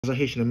As a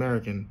Haitian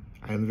American,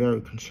 I am very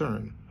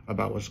concerned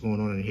about what's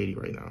going on in Haiti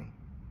right now.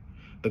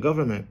 The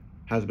government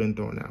has been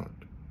thrown out,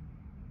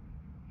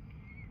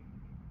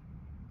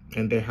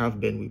 and there have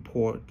been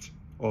reports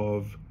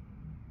of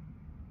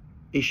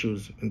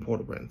issues in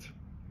Port-au-Prince.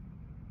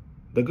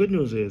 The good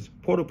news is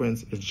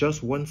Port-au-Prince is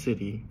just one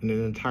city in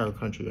an entire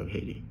country of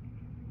Haiti.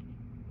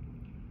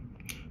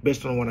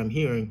 Based on what I'm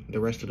hearing, the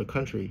rest of the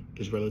country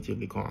is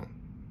relatively calm.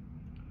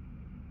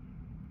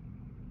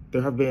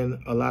 There have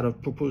been a lot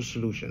of proposed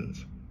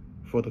solutions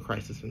for the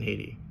crisis in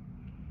Haiti.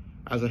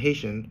 As a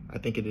Haitian, I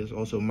think it is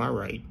also my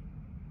right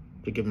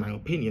to give my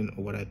opinion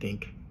on what I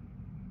think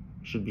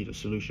should be the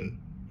solution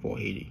for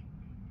Haiti.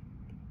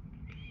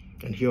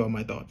 And here are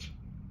my thoughts.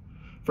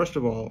 First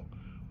of all,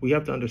 we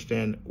have to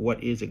understand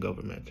what is a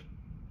government.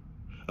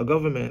 A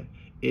government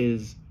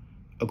is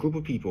a group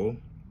of people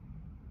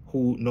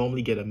who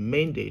normally get a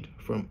mandate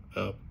from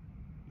a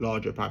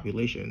larger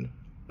population,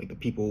 like the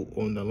people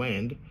who own the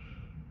land,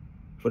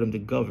 for them to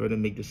govern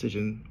and make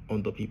decisions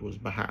on the people's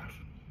behalf.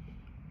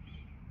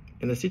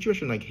 In a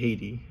situation like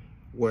Haiti,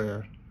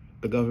 where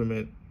the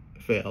government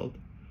failed,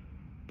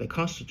 the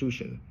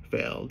Constitution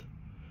failed,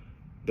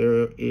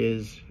 there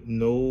is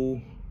no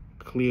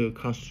clear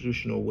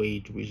constitutional way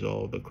to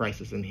resolve the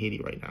crisis in Haiti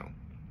right now.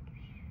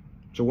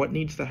 So what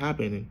needs to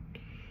happen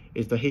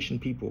is the Haitian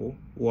people,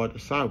 who are the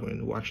sovereign,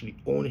 who actually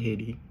own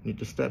Haiti, need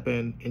to step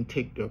in and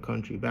take their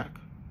country back.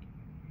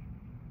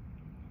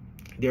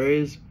 There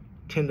is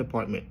 10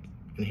 departments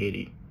in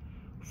Haiti,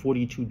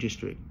 42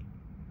 districts,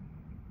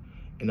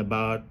 and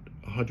about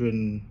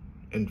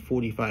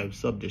 145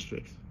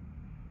 sub-districts.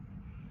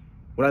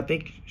 What I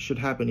think should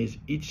happen is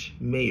each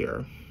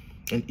mayor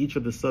and each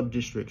of the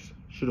sub-districts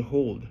should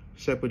hold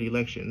separate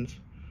elections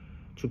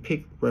to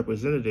pick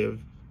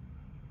representatives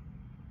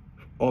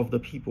of the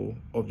people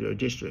of their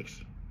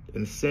districts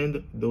and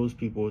send those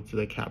people to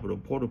the capital,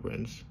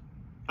 Port-au-Prince,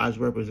 as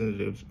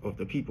representatives of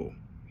the people.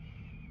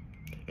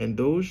 And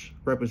those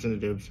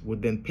representatives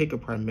would then pick a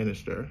prime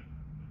minister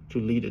to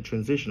lead a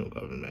transitional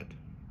government.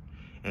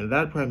 And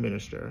that prime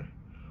minister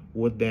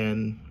would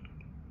then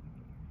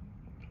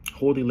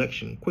hold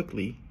election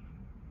quickly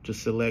to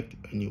select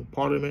a new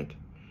parliament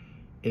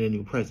and a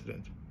new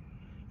president.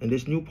 And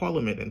this new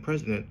parliament and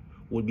president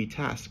would be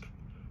tasked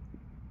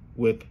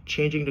with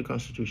changing the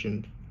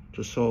constitution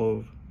to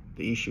solve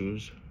the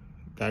issues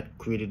that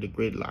created the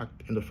gridlock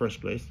in the first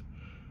place.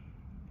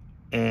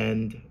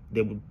 And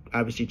they would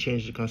obviously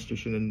change the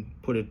constitution and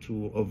put it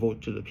to a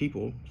vote to the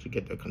people to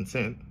get their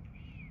consent.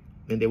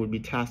 Then they would be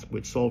tasked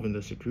with solving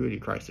the security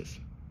crisis,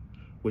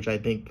 which I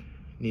think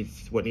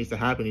what needs to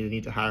happen is they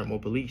need to hire more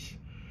police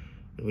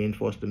and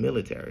reinforce the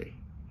military.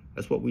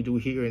 That's what we do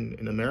here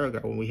in America.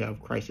 When we have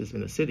crisis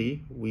in a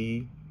city,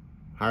 we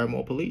hire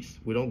more police.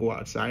 We don't go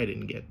outside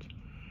and get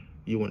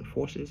UN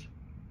forces.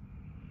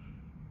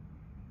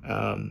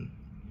 So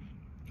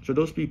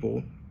those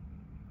people,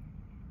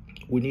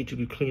 we need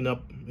to clean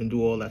up and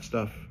do all that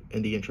stuff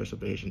in the interest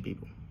of the Haitian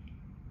people.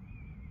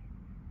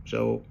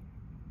 So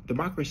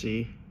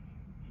democracy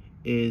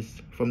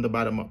is from the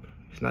bottom up.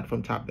 It's not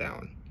from top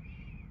down.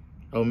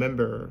 I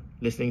remember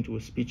listening to a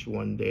speech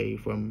one day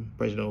from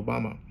President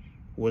Obama,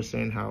 who was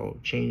saying how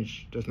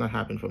change does not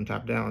happen from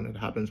top down, it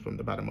happens from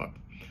the bottom up.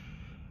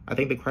 I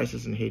think the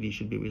crisis in Haiti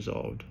should be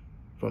resolved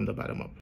from the bottom up.